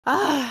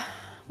Ah,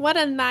 what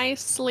a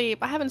nice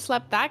sleep. I haven't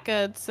slept that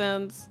good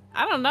since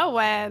I don't know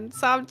when.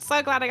 So I'm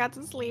so glad I got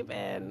to sleep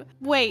in.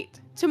 Wait,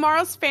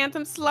 tomorrow's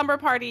phantom slumber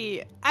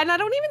party. And I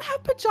don't even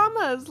have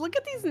pajamas. Look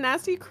at these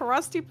nasty,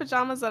 crusty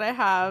pajamas that I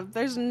have.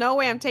 There's no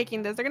way I'm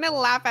taking this. They're gonna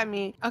laugh at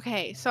me.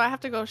 Okay, so I have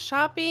to go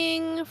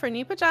shopping for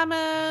new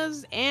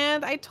pajamas.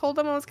 And I told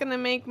them I was gonna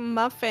make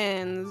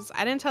muffins.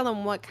 I didn't tell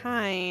them what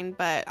kind,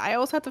 but I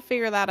also have to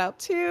figure that out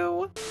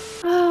too.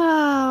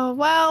 Oh,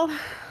 well.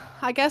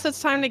 I guess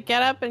it's time to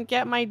get up and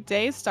get my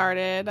day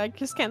started. I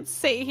just can't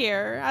sit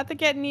here. I have to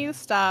get new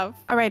stuff.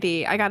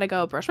 Alrighty, I gotta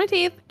go brush my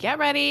teeth, get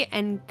ready,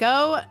 and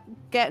go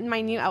get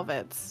my new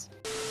outfits.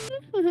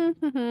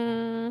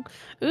 Ooh,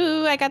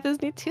 I got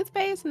this new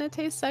toothpaste and it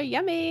tastes so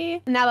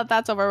yummy. Now that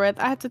that's over with,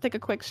 I have to take a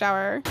quick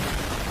shower.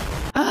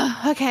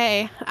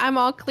 Okay, I'm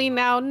all clean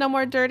now. No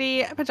more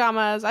dirty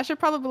pajamas. I should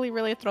probably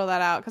really throw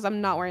that out because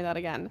I'm not wearing that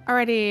again.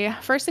 Alrighty,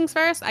 first things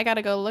first, I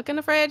gotta go look in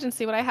the fridge and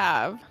see what I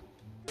have.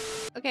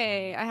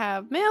 Okay, I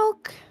have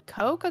milk,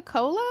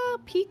 Coca-Cola,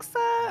 pizza.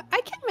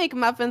 I can't make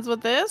muffins with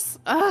this.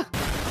 Ugh.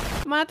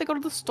 I might have to go to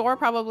the store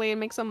probably and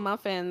make some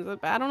muffins,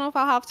 but I don't know if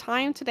I'll have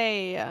time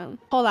today.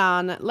 Hold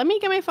on, let me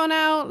get my phone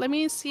out. Let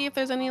me see if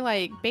there's any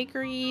like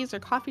bakeries or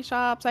coffee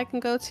shops I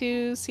can go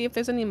to, see if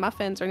there's any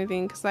muffins or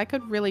anything, because I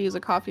could really use a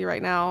coffee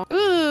right now.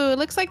 Ooh,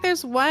 looks like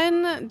there's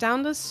one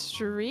down the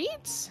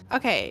street.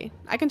 Okay,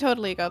 I can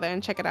totally go there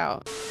and check it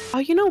out. Oh,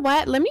 you know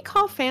what? Let me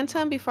call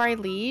Phantom before I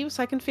leave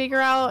so I can figure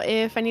out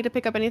if I need to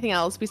pick up anything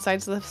else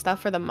besides the stuff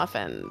for the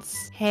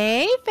muffins.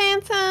 Hey,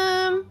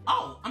 Phantom!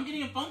 Oh, I'm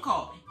getting a phone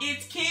call.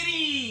 It's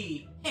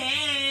Kitty!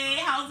 Hey,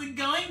 how's it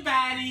going,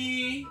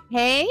 baddie?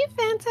 Hey,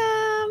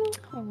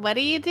 Phantom! What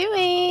are you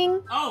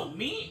doing? Oh,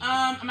 me?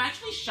 I'm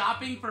actually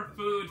shopping for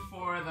food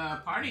for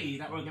the party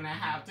that we're gonna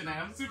have tonight.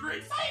 I'm super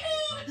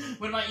excited!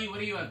 What about you? What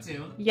are you up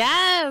to?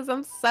 Yes,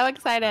 I'm so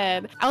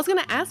excited. I was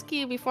gonna ask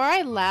you before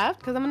I left,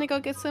 because I'm gonna go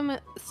get some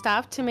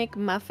stuff to make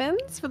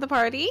muffins for the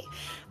party.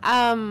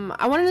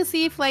 I wanted to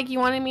see if like you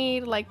wanted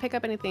me to like pick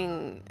up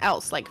anything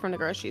else like from the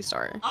grocery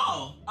store.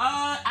 Oh,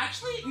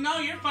 actually, no,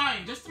 you're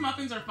fine. Just the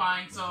muffins are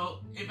fine, so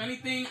if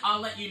anything, I'll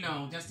let you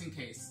know, just in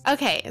case.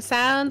 Okay,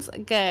 sounds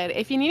good.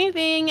 If you need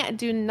anything,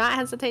 do not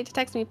hesitate to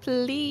text me,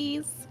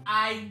 please.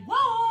 I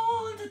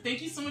won't!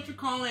 Thank you so much for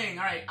calling.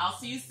 Alright, I'll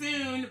see you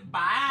soon.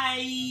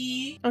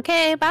 Bye!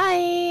 Okay,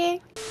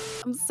 bye!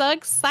 I'm so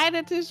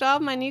excited to show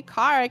off my new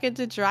car. I get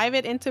to drive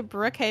it into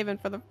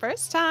Brookhaven for the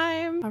first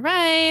time.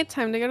 Alright,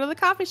 time to go to the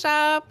coffee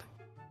shop.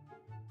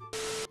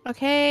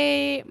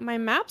 Okay, my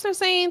maps are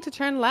saying to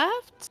turn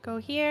left. Let's go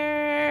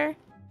here.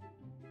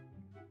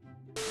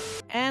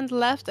 And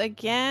left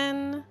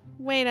again.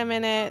 Wait a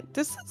minute.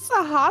 This is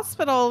a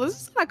hospital.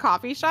 This isn't a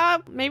coffee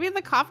shop. Maybe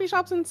the coffee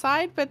shop's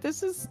inside, but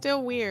this is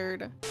still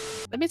weird.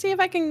 Let me see if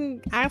I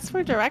can ask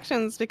for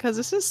directions because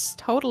this is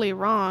totally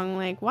wrong.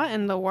 Like, what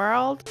in the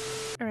world?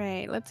 All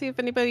right, let's see if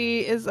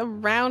anybody is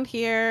around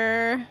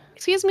here.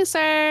 Excuse me,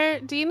 sir.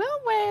 Do you know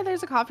where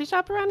there's a coffee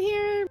shop around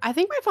here? I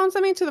think my phone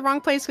sent me to the wrong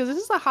place because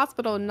this is a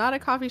hospital, not a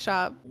coffee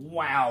shop.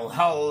 Well,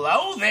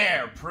 hello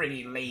there,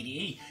 pretty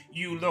lady.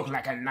 You look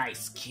like a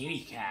nice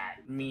kitty cat.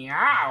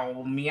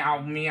 Meow,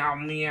 meow, meow,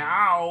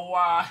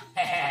 meow.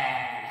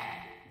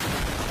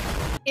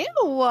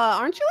 Ew,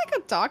 aren't you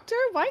like a doctor?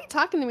 Why are you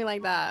talking to me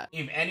like that?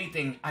 If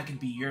anything, I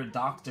could be your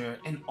doctor,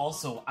 and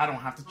also I don't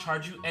have to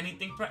charge you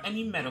anything for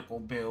any medical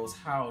bills.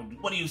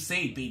 What do you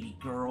say, baby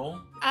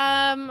girl?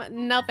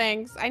 No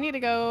thanks. I need to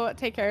go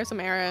take care of some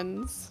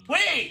errands.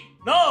 Wait!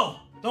 No!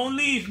 Don't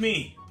leave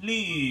me!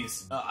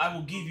 Please. I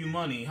will give you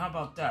money. How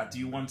about that? Do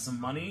you want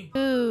some money?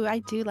 Ooh, I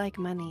do like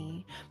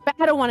money. But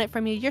I don't want it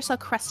from you. You're so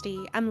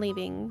crusty. I'm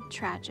leaving.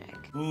 Tragic.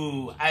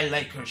 Ooh, I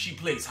like her. She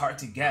plays hard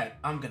to get.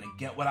 I'm gonna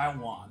get what I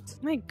want.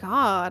 Oh my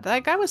god,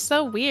 that guy was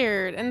so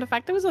weird. And the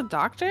fact that he was a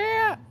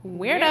doctor?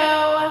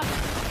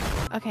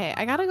 Weirdo. Okay,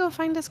 I gotta go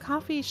find this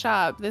coffee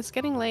shop. It's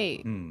getting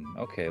late.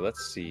 Okay,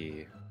 let's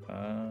see.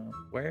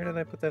 Where did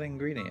I put that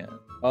ingredient?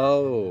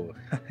 Oh,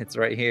 it's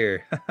right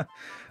here.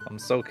 I'm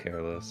so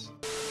careless.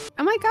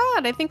 Oh my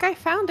god, I think I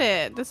found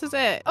it. This is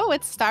it. Oh,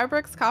 it's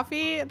Starbucks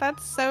coffee.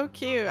 That's so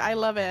cute. I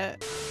love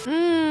it.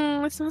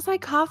 It smells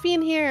like coffee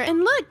in here. And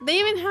look, they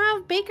even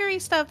have bakery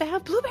stuff. They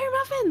have blueberry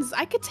muffins.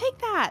 I could take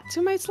that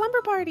to my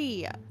slumber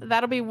party.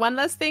 That'll be one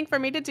less thing for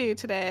me to do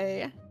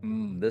today.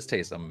 This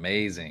tastes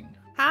amazing.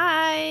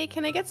 Hi,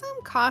 can I get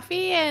some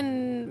coffee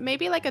and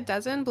maybe like a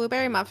dozen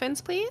blueberry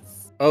muffins,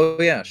 please?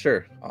 Oh yeah,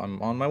 sure.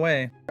 I'm on my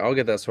way. I'll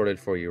get that sorted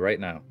for you right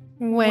now.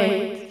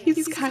 Wait,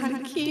 he's kind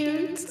of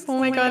cute. Oh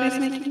my god, he's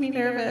making me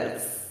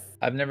nervous.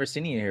 I've never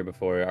seen you here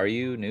before. Are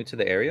you new to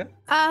the area?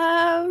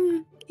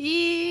 Yeah,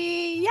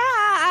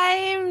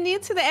 I'm new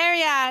to the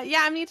area. Yeah,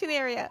 I'm new to the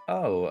area.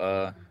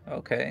 Oh,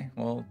 okay.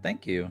 Well,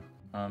 thank you.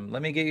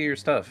 Let me get you your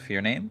stuff.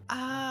 Your name?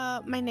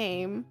 My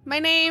name,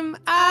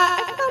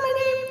 I forgot my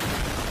name.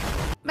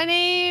 My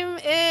name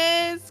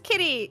is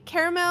Kitty,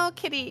 Karamel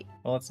Kitty.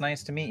 Well, it's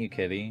nice to meet you,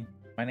 Kitty.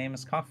 My name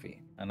is Coffee.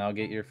 and I'll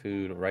get your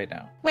food right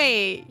now.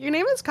 Wait, your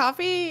name is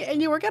Coffee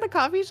and you work at a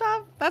coffee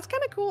shop? That's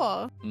kind of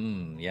cool.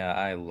 Yeah,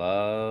 I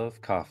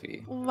love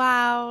coffee.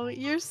 Wow,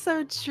 you're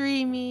so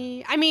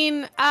dreamy. I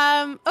mean,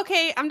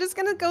 okay, I'm just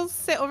gonna go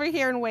sit over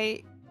here and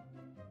wait.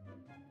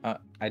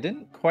 I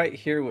didn't quite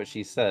hear what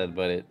she said,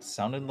 but it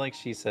sounded like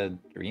she said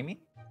dreamy?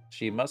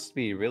 She must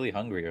be really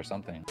hungry or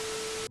something.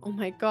 Oh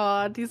my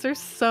god, these are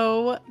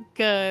so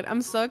good.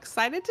 I'm so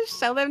excited to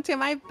show them to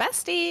my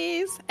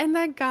besties. And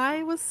that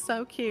guy was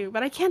so cute,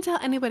 but I can't tell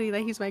anybody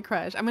that he's my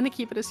crush. I'm gonna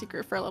keep it a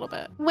secret for a little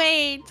bit.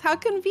 Wait, how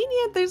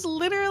convenient. There's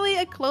literally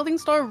a clothing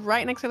store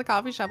right next to the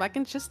coffee shop. I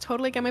can just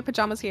totally get my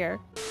pajamas here.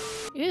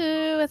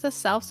 Ooh, it's a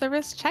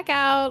self-service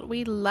checkout.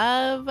 We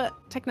love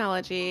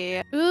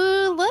technology.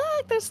 Ooh,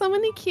 look, there's so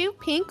many cute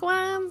pink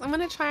ones. I'm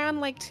gonna try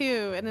on like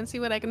 2 and then see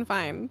what I can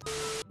find.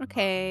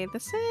 Okay,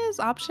 this is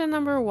option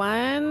number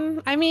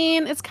 1. I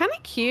mean, it's kind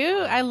of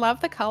cute. I love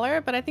the color,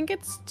 but I think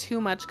it's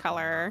too much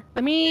color.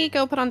 Let me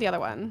go put on the other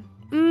one.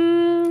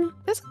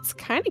 This one's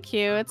kind of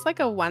cute. It's like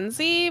a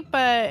onesie,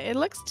 but it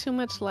looks too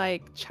much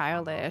like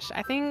childish.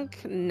 I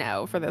think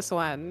no for this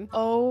one.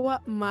 Oh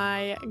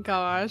my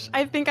gosh.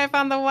 I think I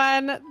found the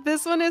one.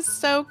 This one is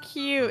so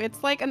cute.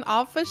 It's like an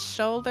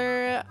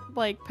off-the-shoulder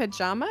like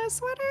pajama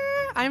sweater.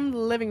 I'm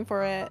living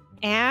for it.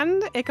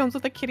 And it comes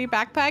with a kitty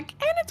backpack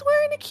and it's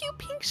wearing a cute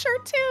pink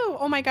shirt too.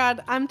 Oh my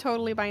god, I'm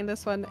totally buying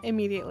this one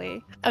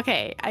immediately.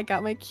 Okay, I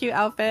got my cute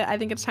outfit. I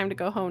think it's time to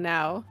go home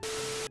now.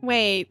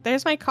 Wait,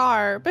 there's my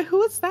car. But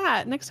who is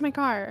that next to my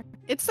car?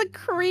 It's the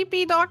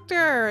creepy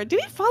doctor.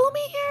 Did he follow me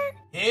here?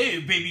 Hey,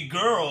 baby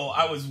girl,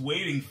 I was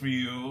waiting for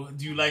you.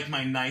 Do you like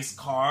my nice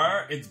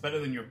car? It's better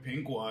than your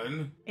pink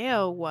one.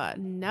 Ew,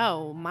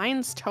 no.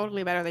 Mine's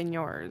totally better than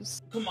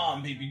yours. Come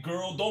on, baby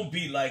girl, don't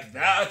be like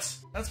that.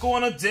 Let's go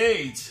on a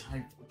date.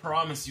 I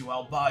promise you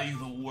I'll buy you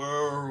the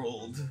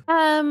world.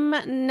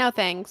 No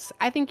thanks.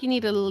 I think you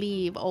need to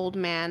leave, old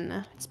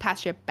man. It's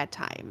past your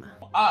bedtime.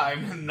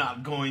 I'm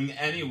not going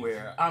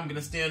anywhere. I'm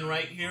gonna stand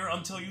right here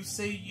until you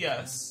say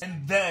yes.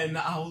 And then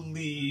I'll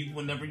leave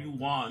whenever you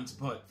want.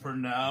 But for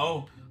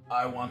now,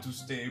 I want to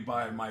stay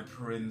by my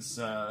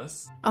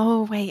princess.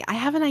 Oh, wait, I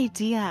have an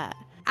idea.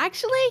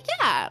 Actually,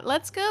 yeah,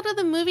 let's go to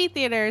the movie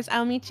theaters.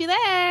 I'll meet you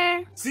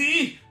there.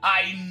 See?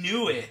 I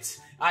knew it.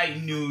 I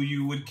knew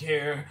you would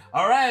care.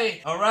 All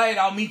right,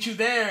 I'll meet you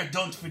there.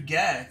 Don't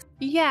forget.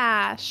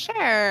 Yeah,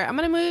 sure. I'm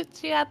gonna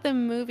meet you at the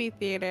movie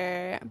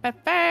theater. But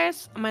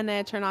first, I'm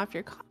gonna turn off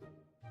your car,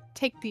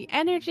 take the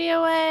energy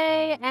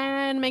away,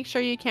 and make sure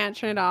you can't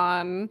turn it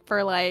on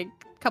for like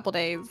a couple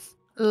days.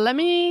 Let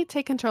me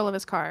take control of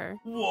his car.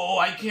 Whoa,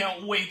 I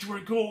can't wait.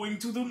 We're going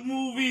to the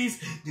movies.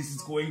 This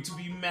is going to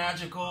be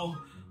magical.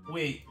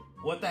 Wait,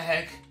 what the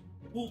heck?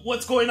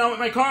 What's going on with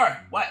my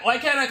car? Why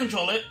can't I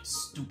control it?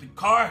 Stupid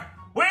car.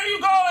 Where are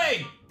you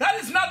going? That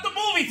is not the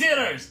movie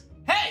theaters.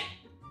 Hey,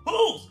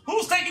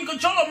 who's taking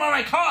control of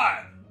my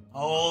car?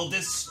 Oh,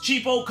 this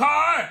cheapo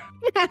car?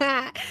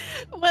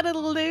 What a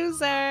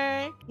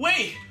loser.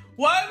 Wait,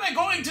 why am I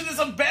going to this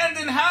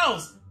abandoned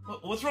house?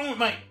 What's wrong with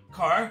my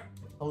car?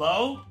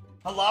 Hello?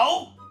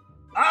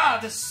 Ah,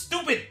 this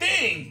stupid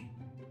thing.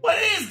 What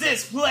is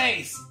this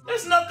place?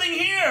 There's nothing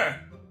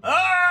here.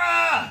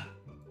 Ah!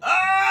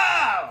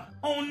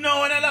 Oh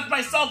no, and I left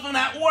my cell phone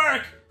at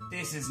work.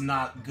 This is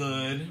not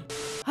good.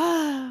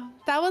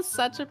 That was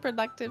such a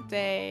productive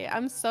day.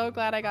 I'm so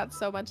glad I got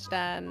so much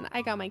done.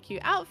 I got my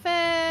cute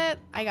outfit.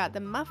 I got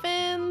the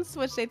muffins,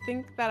 which they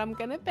think that I'm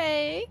gonna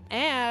bake.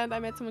 And I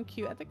met someone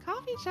cute at the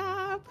coffee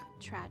shop.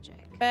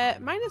 Tragic.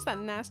 But mine is that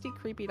nasty,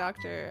 creepy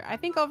doctor. I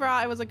think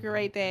overall it was a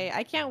great day.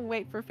 I can't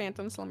wait for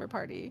Phantom Slumber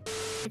Party.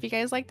 If you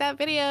guys liked that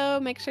video,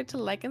 make sure to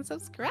like and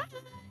subscribe.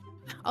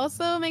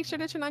 Also, make sure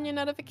to turn on your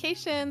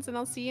notifications, and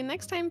I'll see you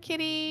next time,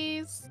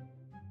 kitties.